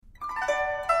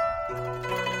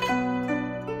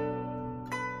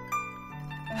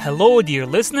Hello, dear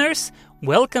listeners.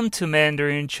 Welcome to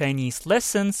Mandarin Chinese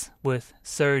Lessons with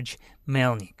Serge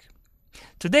Melnik.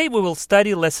 Today we will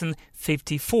study lesson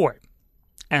 54,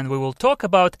 and we will talk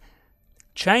about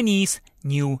Chinese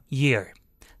New Year.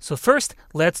 So first,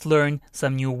 let's learn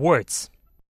some new words.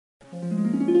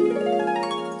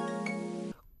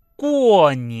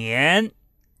 过年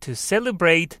to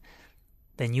celebrate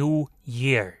the new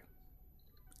year.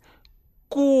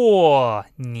 过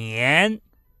年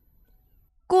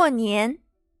过年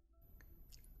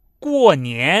过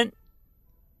年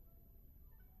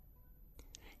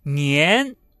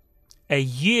年 a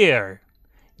year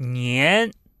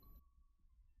年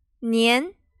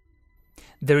年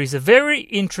There is a very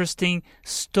interesting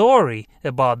story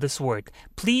about this word.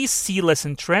 Please see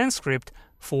lesson transcript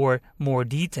for more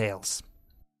details.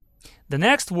 The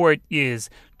next word is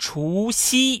除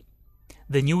夕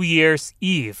the New Year's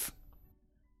Eve.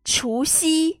 除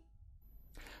夕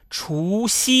除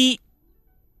夕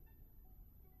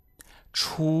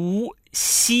除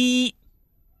夕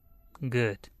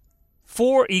Good.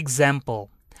 For example,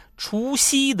 除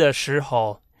夕的时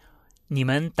候你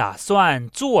们打算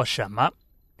做什么?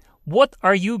 What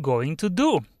are you going to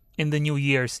do in the New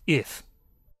Year's Eve?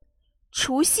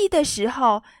 除夕的时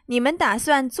候你们打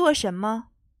算做什么？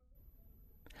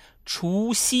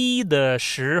除夕的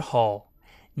时候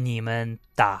你们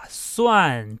打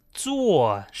算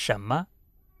做什么？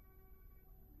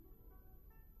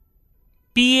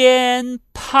鞭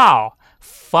炮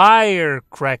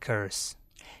firecrackers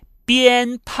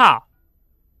鞭炮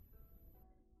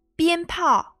鞭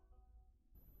炮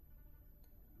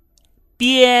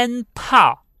鞭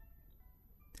炮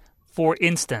For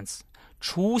instance,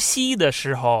 除夕的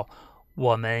时候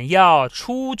我们要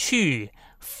出去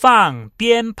放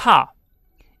鞭炮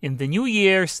In the New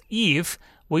Year's Eve,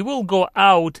 we will go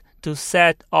out to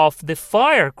set off the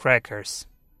firecrackers.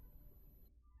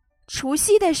 除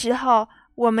夕的时候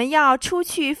我们要出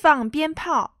去放鞭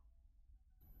炮。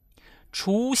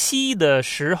除夕的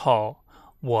时候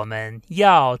我们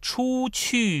要出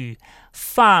去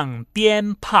放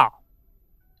鞭炮。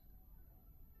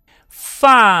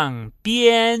放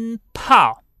鞭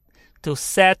炮 to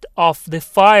set off the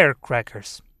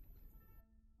firecrackers.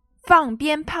 放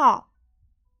鞭炮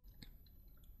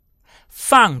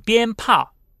放鞭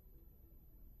炮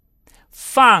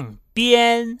放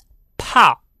鞭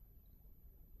炮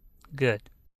Good.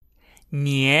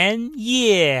 年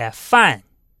夜饭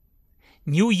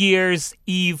New Year's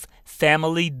Eve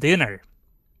family dinner.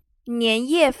 年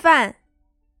夜饭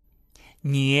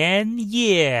年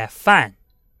夜饭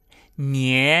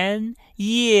年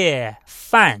夜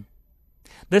饭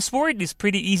This word is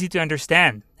pretty easy to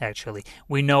understand, actually.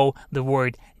 We know the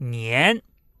word 年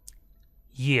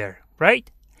year, right?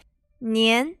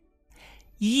 年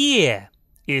夜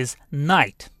is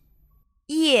night.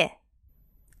 夜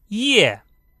Yeah.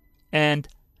 And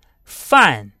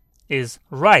饭 is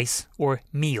rice or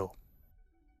meal.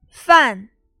 饭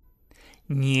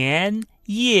年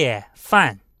夜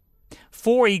饭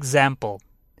For example,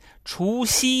 除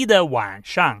夕的晚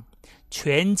上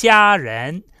全家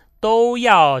人都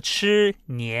要吃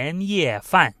年夜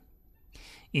饭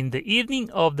In the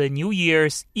evening of the New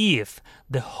Year's Eve,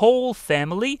 the whole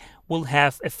family will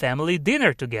have a family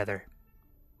dinner together.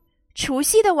 除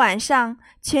夕的晚上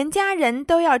全家人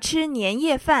都要吃年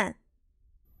夜饭。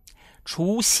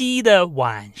除夕的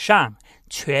晚上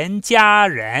全家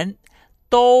人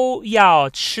都要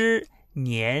吃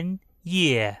年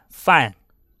夜饭。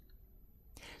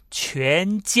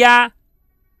全家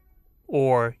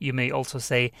or you may also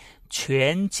say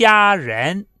全家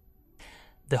人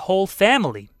the whole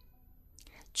family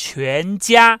全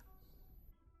家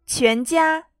全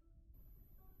家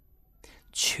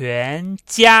全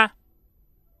家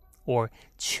or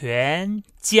全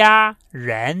家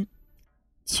人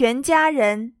全家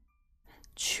人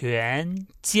全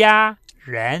家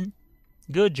人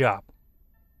Good job.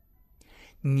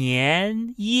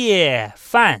 年夜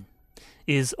饭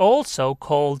is also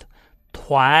called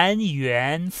团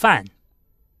圆饭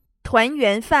团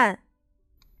圆饭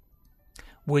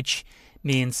which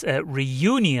means a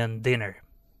reunion dinner.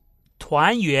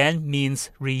 团圆 means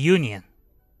reunion.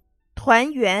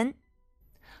 团圆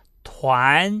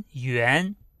团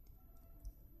圆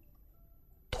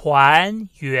团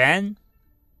圆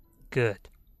Good.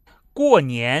 过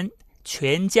年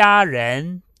全家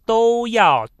人都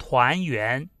要团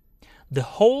圆 The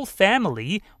whole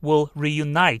family will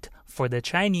reunite for the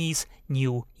Chinese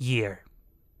New Year.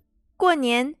 过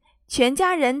年全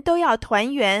家人都要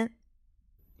团圆。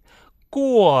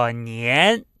过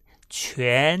年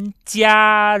全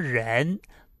家人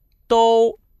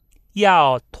都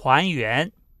要团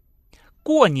圆。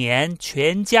过年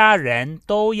全家人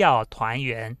都要团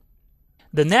圆。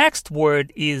The next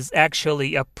word is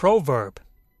actually a proverb.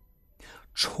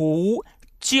 除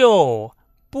旧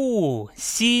布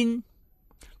新。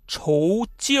除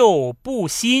旧布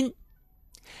新。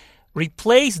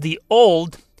Replace the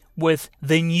old with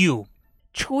the new.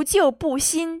 除旧布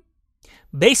新。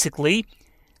Basically,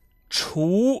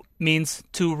 除 means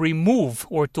to remove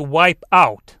or to wipe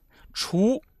out.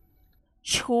 除。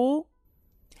除。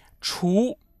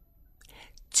除。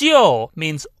旧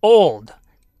means old.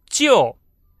 旧。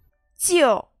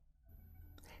旧。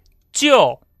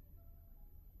旧。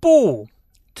布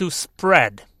to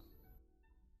spread.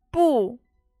 布。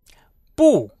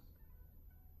布。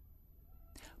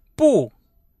布。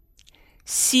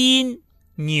新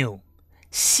new.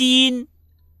 新。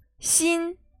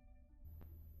新。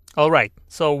All right,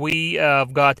 so we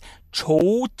have got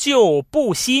除旧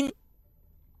布新。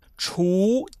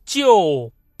除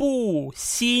旧布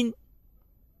新。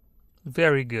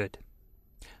Very good.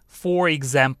 For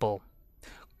example,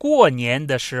 过年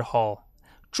的时候，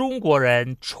中国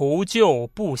人除旧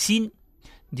布新。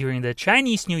During the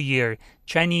Chinese New Year,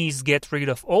 Chinese get rid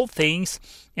of old things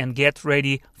and get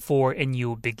ready for a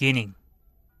new beginning.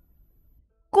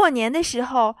 过年的时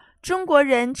候，中国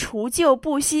人除旧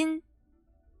布新。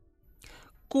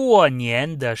过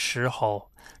年的时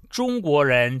候，中国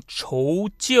人除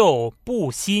旧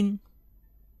布新。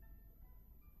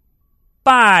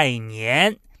拜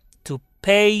年 to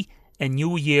pay a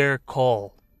New Year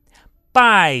call.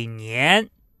 拜年。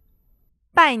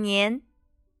拜年。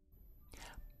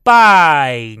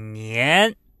拜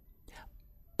年。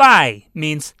拜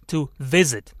means to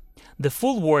visit. The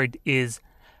full word is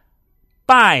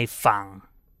拜访。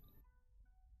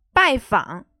拜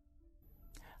访。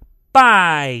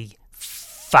拜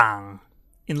访。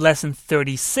In lesson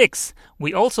 36,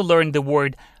 we also learned the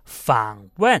word 访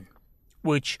问,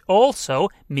 which also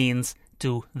means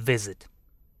to visit.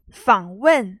 访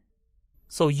问。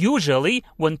So usually,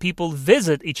 when people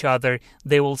visit each other,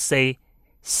 they will say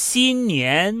新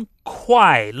年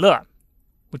快乐,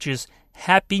 which is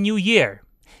Happy New Year.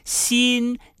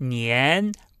 新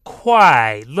年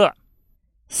快乐。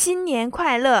新年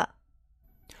快乐。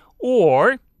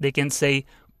Or they can say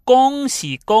恭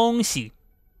喜恭喜。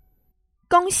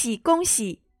恭喜恭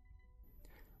喜。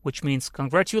Which means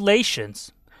congratulations.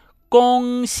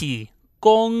 恭喜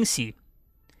恭喜。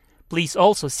Please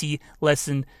also see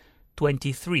lesson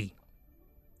 23.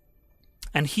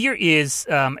 And here is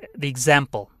the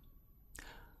example.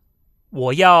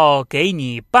 我要给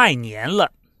你拜年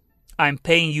了。I'm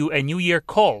paying you a New Year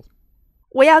call.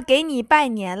 我要给你拜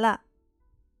年了。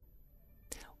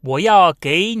我要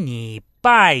给你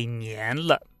拜年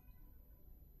了。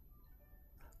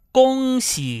恭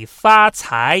喜发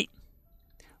财。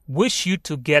Wish you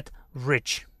to get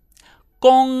rich.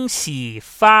 恭喜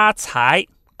发财。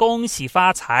恭喜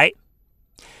发财。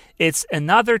It's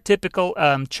another typical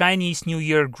Chinese New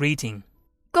Year greeting.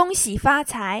 恭喜发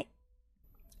财。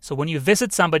So when you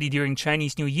visit somebody during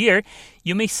Chinese New Year,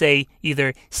 you may say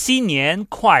either 新年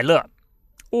快乐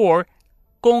or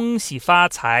恭喜发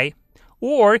财,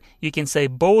 or you can say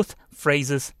both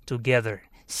phrases together.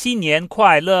 新年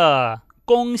快乐，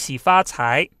恭喜发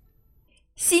财。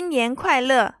新年快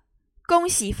乐，恭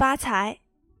喜发财。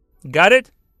Got it?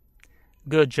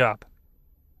 Good job.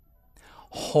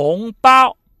 红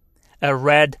包 a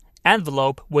red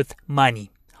envelope with money.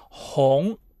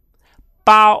 红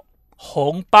包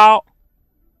红包。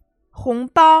红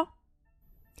包。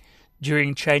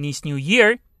During Chinese New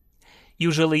Year,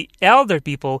 usually elder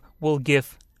people will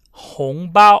give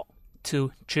红包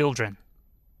to children.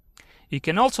 You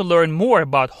can also learn more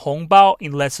about 红包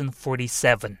in lesson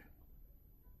 47.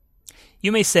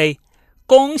 You may say,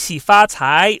 恭喜发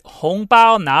财，红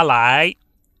包拿来。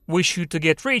Wish you to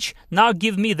get rich, now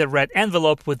give me the red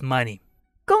envelope with money.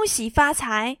 恭喜发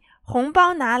财，红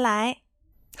包拿来。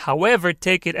However,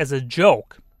 take it as a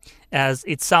joke, as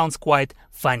it sounds quite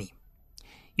funny.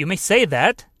 You may say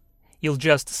that, you'll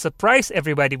just surprise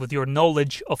everybody with your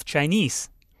knowledge of Chinese,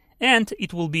 and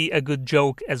it will be a good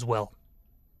joke as well.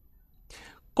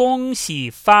 恭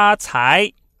喜发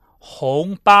财，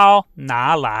红包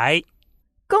拿来。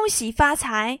恭喜发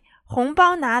财，红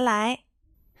包拿来。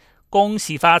恭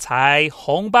喜发财，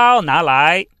红包拿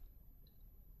来。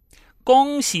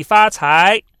恭喜发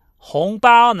财，红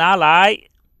包拿来。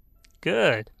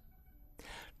Good.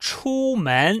 出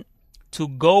门 to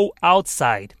go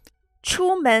outside.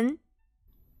 出门。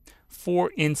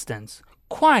For instance,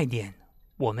 快点，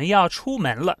我们要出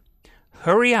门了。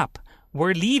Hurry up,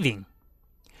 we're leaving.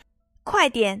 快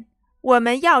点，我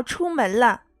们要出门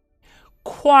了。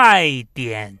快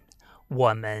点，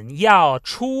我们要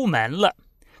出门了，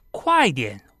快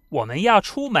点，我们要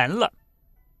出门了。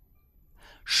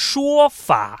说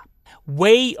法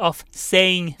way of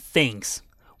saying things,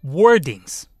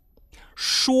 wordings.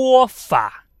 说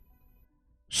法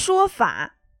说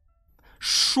法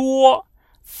说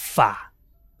法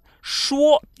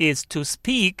说 is to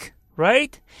speak,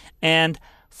 right? And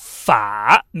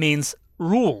法 means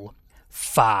rule.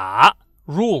 法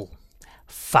rule.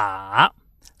 法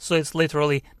So it's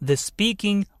literally the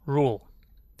speaking rule.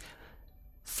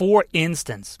 For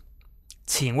instance,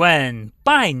 请问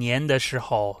拜年的时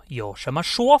候有什么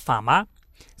说法吗？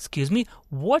 Excuse me,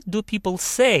 what do people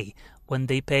say when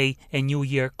they pay a New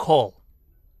Year call?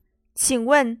 请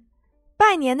问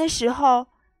拜年的时候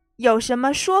有什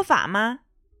么说法吗？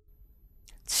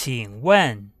请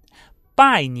问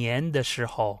拜年的时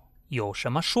候有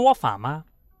什么说法吗？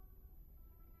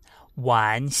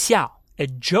玩笑 a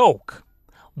joke.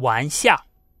 玩笑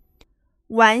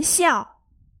玩笑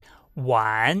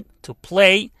玩 to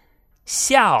play,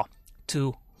 笑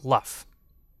to laugh.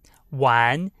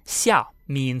 玩笑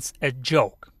means a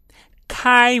joke.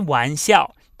 开玩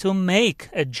笑 to make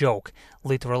a joke,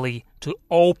 literally to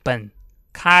open.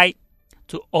 开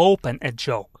to open a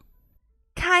joke.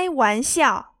 开玩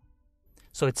笑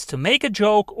So it's to make a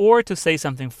joke or to say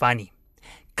something funny.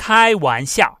 开玩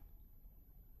笑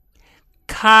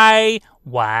开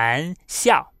玩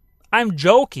笑 I'm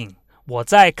joking. 我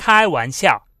在开玩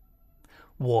笑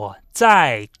我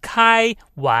在开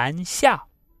玩笑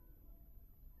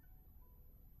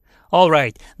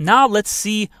Alright, now let's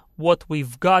see what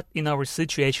we've got in our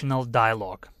situational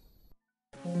dialogue.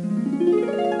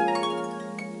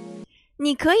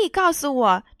 你可以告诉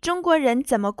我中国人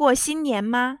怎么过新年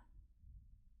吗？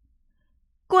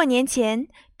过年前，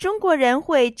中国人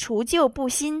会除旧布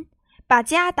新，把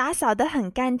家打扫得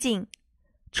很干净。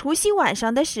除夕晚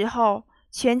上的时候，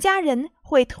全家人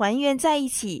会团圆在一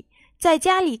起，在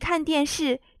家里看电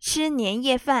视，吃年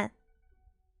夜饭。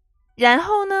然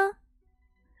后呢？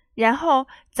然后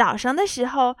早上的时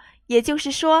候，也就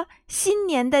是说新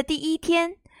年的第一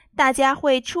天，大家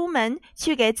会出门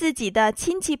去给自己的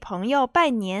亲戚朋友拜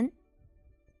年。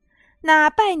那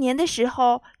拜年的时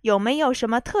候有没有什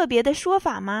么特别的说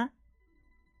法吗？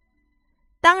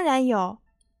当然有。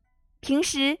平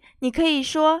时你可以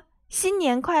说新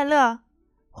年快乐，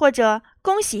或者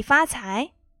恭喜发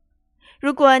财。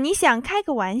如果你想开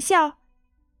个玩笑，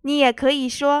你也可以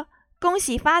说恭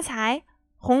喜发财，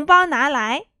红包拿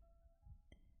来。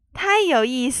太有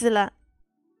意思了。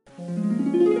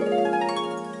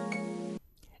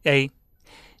A.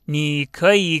 你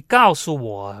可以告诉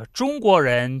我中国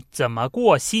人怎么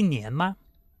过新年吗？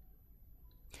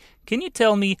 Can you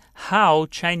tell me how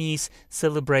Chinese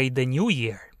celebrate the New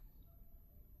Year?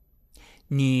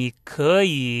 你可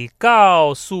以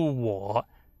告诉我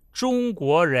中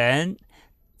国人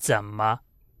怎么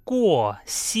过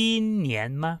新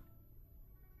年吗？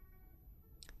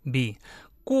 B.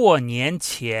 过年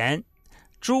前，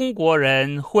中国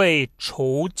人会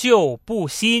除旧布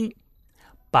新，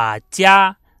把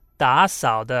家打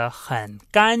扫得很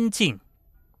干净。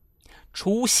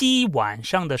除夕晚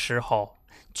上的时候，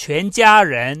全家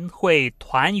人会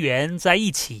团圆在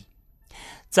一起，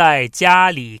在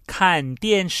家里看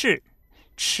电视，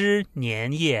吃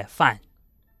年夜饭。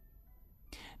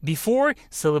Before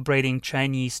celebrating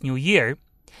Chinese New Year,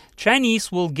 Chinese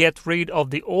will get rid of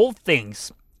the old things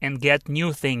and get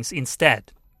new things instead,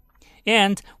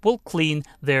 and will clean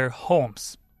their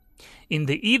homes. In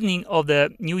the evening of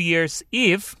the New Year's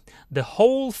Eve, the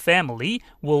whole family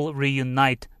will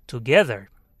reunite together.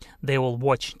 They will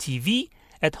watch TV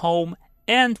at home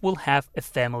and will have a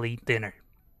family dinner.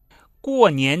 过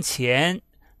年前，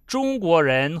中国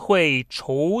人会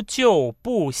除旧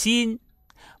布新，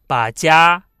把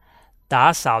家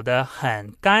打扫得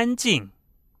很干净。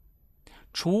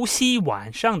除夕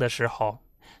晚上的时候，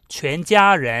全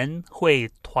家人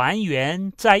会团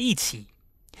圆在一起，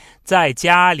在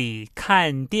家里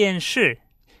看电视，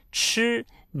吃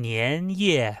年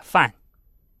夜饭。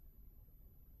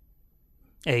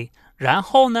A. 然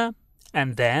后呢？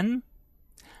 And then?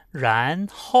 然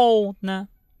后呢？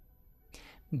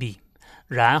 B.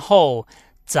 然后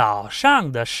早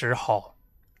上的时候，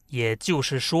也就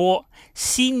是说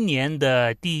新年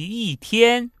的第一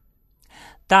天，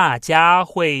大家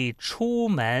会出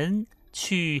门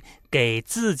去给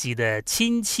自己的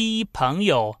亲戚朋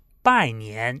友拜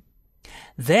年。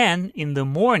Then in the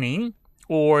morning,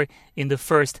 or in the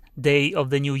first day of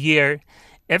the new year,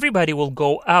 everybody will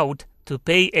go out to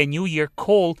pay a New Year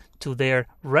call to their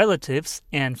relatives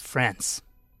and friends.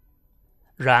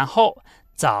 然后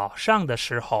早上的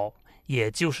时候，也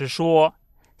就是说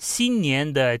新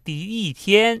年的第一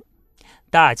天，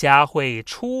大家会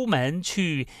出门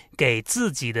去给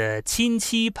自己的亲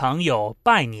戚朋友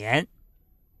拜年。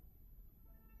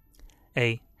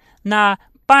A. 那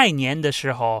拜年的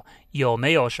时候有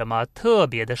没有什么特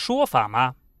别的说法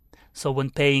吗？ So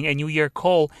when paying a New Year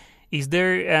call, is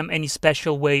there any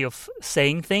special way of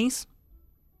saying things?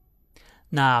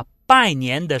 那拜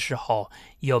年的时候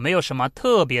有没有什么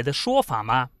特别的说法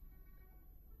吗？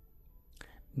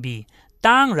 B.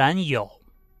 当然有。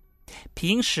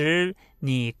平时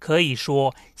你可以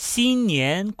说新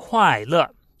年快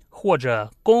乐或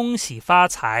者恭喜发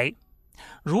财。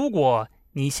如果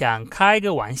你想开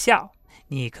个玩笑，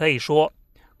你可以说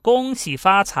恭喜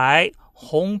发财，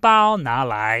红包拿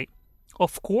来。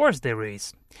Of course there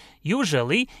is.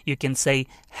 Usually you can say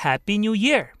Happy New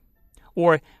Year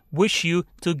or wish you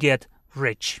to get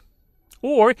rich.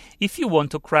 Or if you want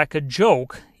to crack a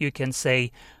joke, you can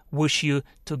say wish you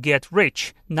to get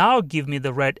rich. Now give me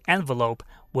the red envelope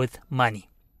with money.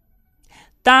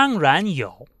 当然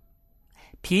有。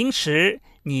平时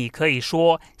你可以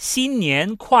说新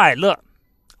年快乐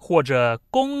或者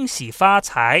恭喜发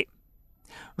财。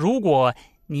如果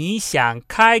你想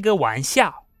开个玩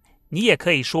笑，你也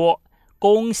可以说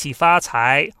恭喜发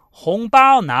财，红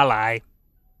包拿来。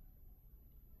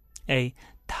哎，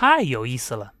太有意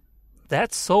思了。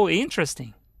That's so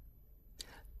interesting.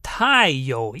 太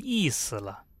有意思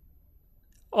了。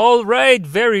All right,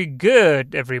 very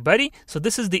good, everybody. So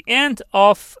this is the end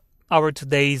of our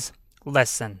today's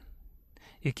lesson.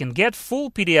 You can get full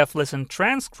PDF lesson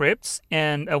transcripts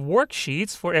and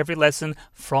worksheets for every lesson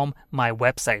from my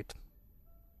website.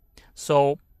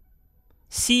 So,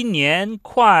 新年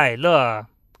快乐，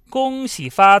恭喜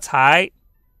发财，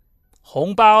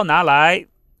红包拿来。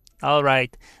All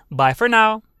right, bye for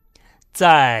now.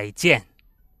 再见。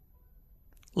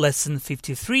Lesson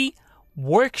 53,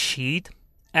 Worksheet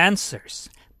Answers.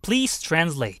 Please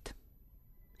translate.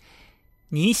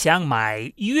 你想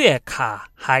买月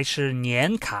卡还是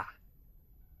年卡？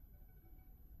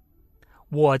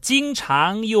我经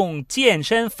常用健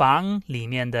身房里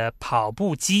面的跑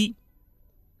步机。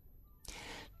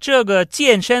这个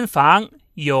健身房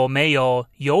有没有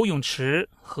游泳池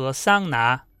和桑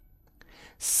拿？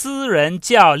私人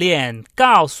教练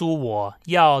告诉我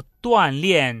要锻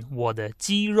炼我的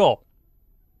肌肉。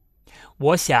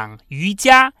我想瑜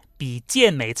伽比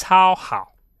健美操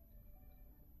好。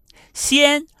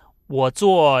先我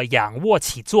做仰卧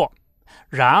起坐，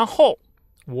然后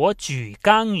我举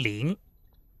杠铃。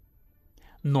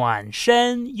暖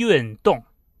身运动，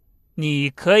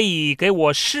你可以给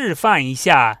我示范一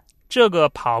下这个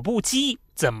跑步机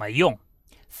怎么用？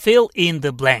 Fill in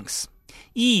the blanks.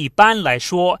 一般来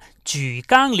说，举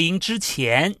杠铃之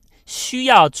前需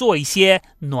要做一些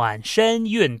暖身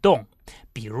运动，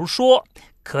比如说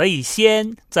可以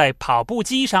先在跑步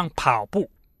机上跑步，